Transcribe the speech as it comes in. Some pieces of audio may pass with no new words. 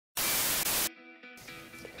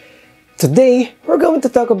Today, we're going to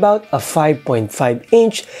talk about a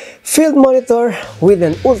 5.5-inch field monitor with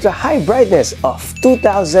an ultra-high brightness of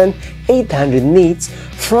 2,800 nits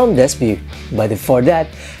from Desview. But before that,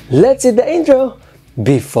 let's hit the intro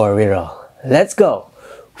before we roll. Let's go!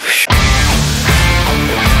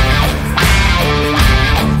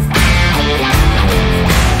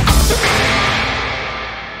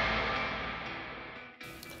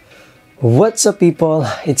 What's up people,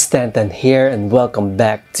 it's Tantan here and welcome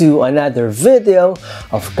back to another video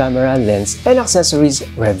of camera, lens, and accessories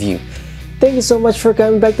review. Thank you so much for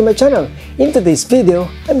coming back to my channel. In today's video,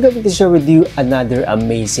 I'm going to share with you another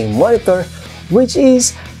amazing monitor, which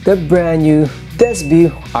is the brand new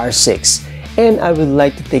Desview R6. And I would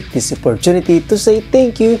like to take this opportunity to say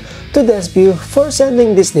thank you to Desview for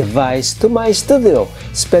sending this device to my studio,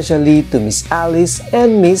 especially to Miss Alice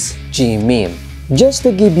and Miss Jimin. Just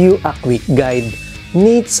to give you a quick guide,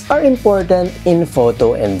 nits are important in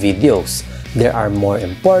photo and videos. They are more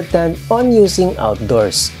important on using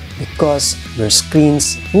outdoors because your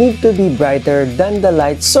screens need to be brighter than the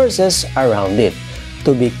light sources around it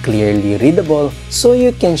to be clearly readable so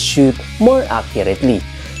you can shoot more accurately.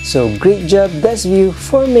 So great job Desview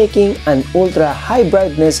for making an ultra high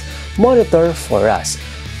brightness monitor for us.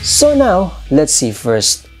 So now, let's see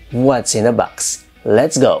first what's in the box.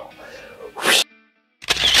 Let's go!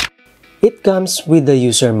 It comes with the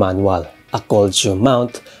user manual, a cold shoe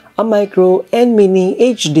mount, a micro and mini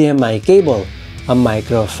HDMI cable, a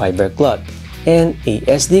microfiber cloth, and a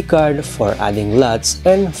SD card for adding LUTs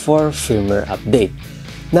and for firmware update.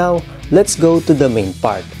 Now, let's go to the main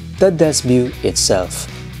part, the Desview itself.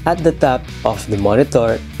 At the top of the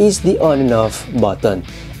monitor is the on and off button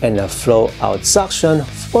and a flow out suction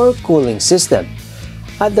for cooling system.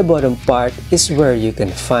 At the bottom part is where you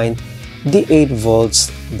can find the 8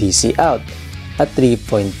 volts DC out, a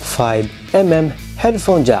 3.5mm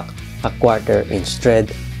headphone jack, a 1/4 inch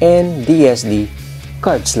thread, and DSD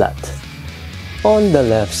card slot. On the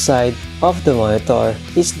left side of the monitor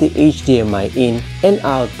is the HDMI in and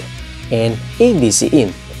out and a DC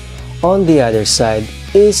in. On the other side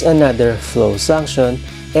is another flow suction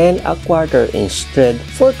and a 1/4 inch thread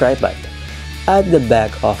for tripod. At the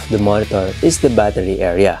back of the monitor is the battery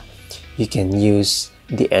area. You can use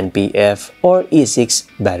the NPF or E6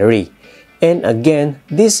 battery. And again,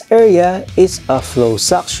 this area is a flow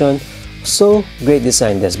suction, so great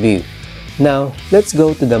design Desview. Now, let's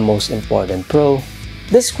go to the most important pro,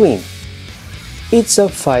 the screen. It's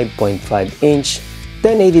a 5.5-inch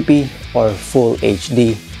 1080p or Full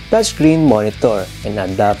HD touchscreen monitor and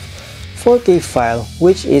a DAP 4K file,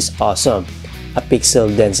 which is awesome. A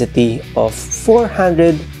pixel density of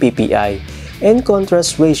 400 ppi and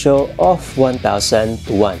contrast ratio of 1000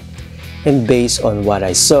 to 1. And based on what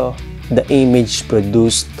I saw, the image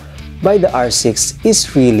produced by the R6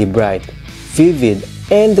 is really bright, vivid,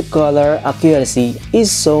 and the color accuracy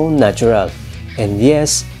is so natural. And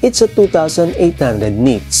yes, it's a 2800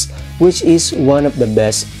 nits, which is one of the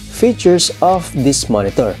best features of this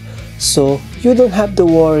monitor. So you don't have to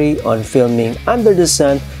worry on filming under the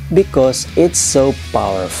sun because it's so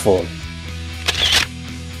powerful.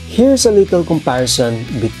 Here's a little comparison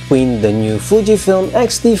between the new Fujifilm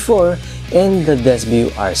X-T4 and the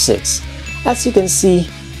Desview R6. As you can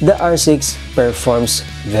see, the R6 performs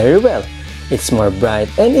very well. It's more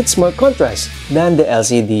bright and it's more contrast than the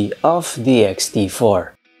LCD of the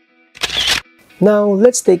X-T4. Now,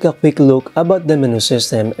 let's take a quick look about the menu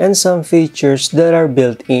system and some features that are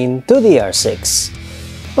built into the R6.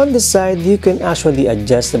 On the side, you can actually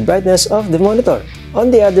adjust the brightness of the monitor.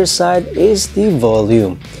 On the other side is the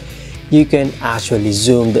volume. You can actually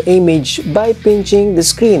zoom the image by pinching the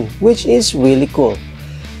screen, which is really cool.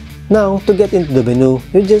 Now, to get into the menu,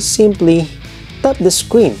 you just simply tap the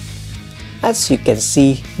screen. As you can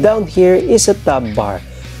see, down here is a tab bar,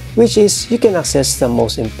 which is you can access the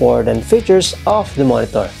most important features of the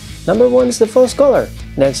monitor. Number 1 is the phone's color.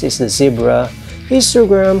 Next is the zebra,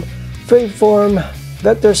 histogram, waveform,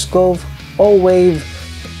 vector scope, all-wave,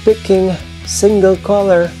 picking, single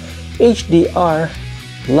color, HDR,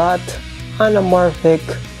 LUT, anamorphic,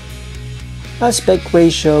 aspect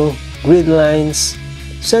ratio, grid lines,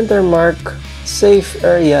 center mark, safe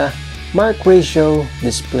area, mark ratio,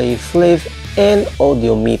 display flip, and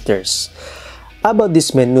audio meters. About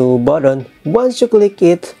this menu button, once you click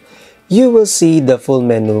it, you will see the full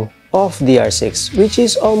menu of the R6, which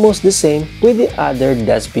is almost the same with the other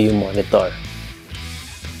Desview monitor.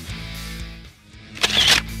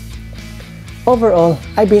 Overall,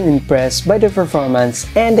 I've been impressed by the performance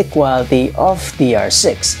and the quality of the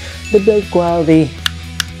R6. The build quality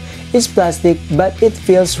is plastic but it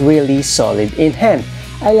feels really solid in hand.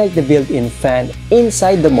 I like the built-in fan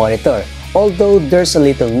inside the monitor, although there's a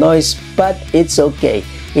little noise, but it's okay.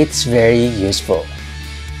 It's very useful.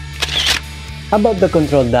 About the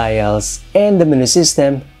control dials and the menu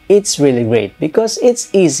system, it's really great because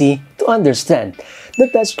it's easy to understand. The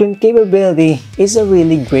touchscreen capability is a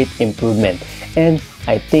really great improvement, and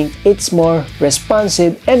I think it's more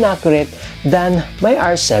responsive and accurate than my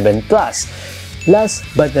R7 Plus. Last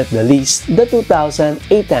but not the least, the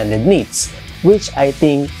 2800 nits, which I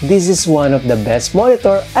think this is one of the best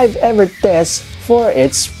monitor I've ever tested for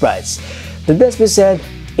its price. The Desview said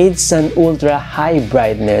it's an ultra high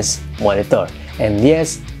brightness monitor, and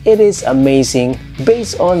yes, it is amazing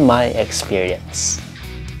based on my experience.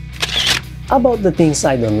 About the things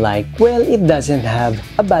I don't like, well, it doesn't have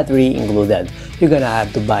a battery included. You're gonna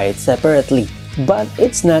have to buy it separately, but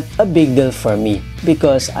it's not a big deal for me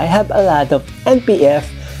because I have a lot of NPF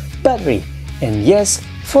battery, and yes,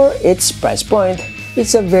 for its price point,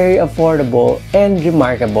 it's a very affordable and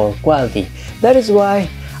remarkable quality. That is why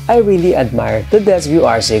I really admire the Desview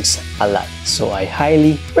R6 a lot, so I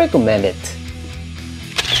highly recommend it.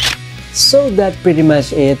 So that's pretty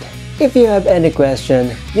much it. If you have any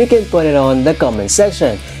question, you can put it on the comment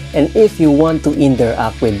section. And if you want to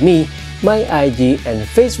interact with me, my IG and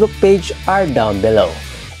Facebook page are down below.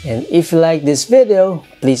 And if you like this video,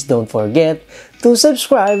 please don't forget to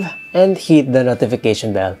subscribe and hit the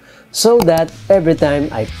notification bell so that every time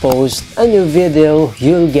I post a new video,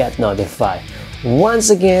 you'll get notified. Once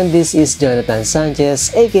again, this is Jonathan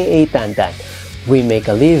Sanchez, aka Tantan. We make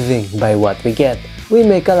a living by what we get. We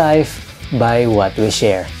make a life by what we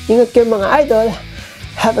share. Ingat kayo mga idol.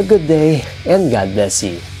 Have a good day and God bless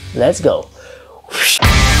you. Let's go.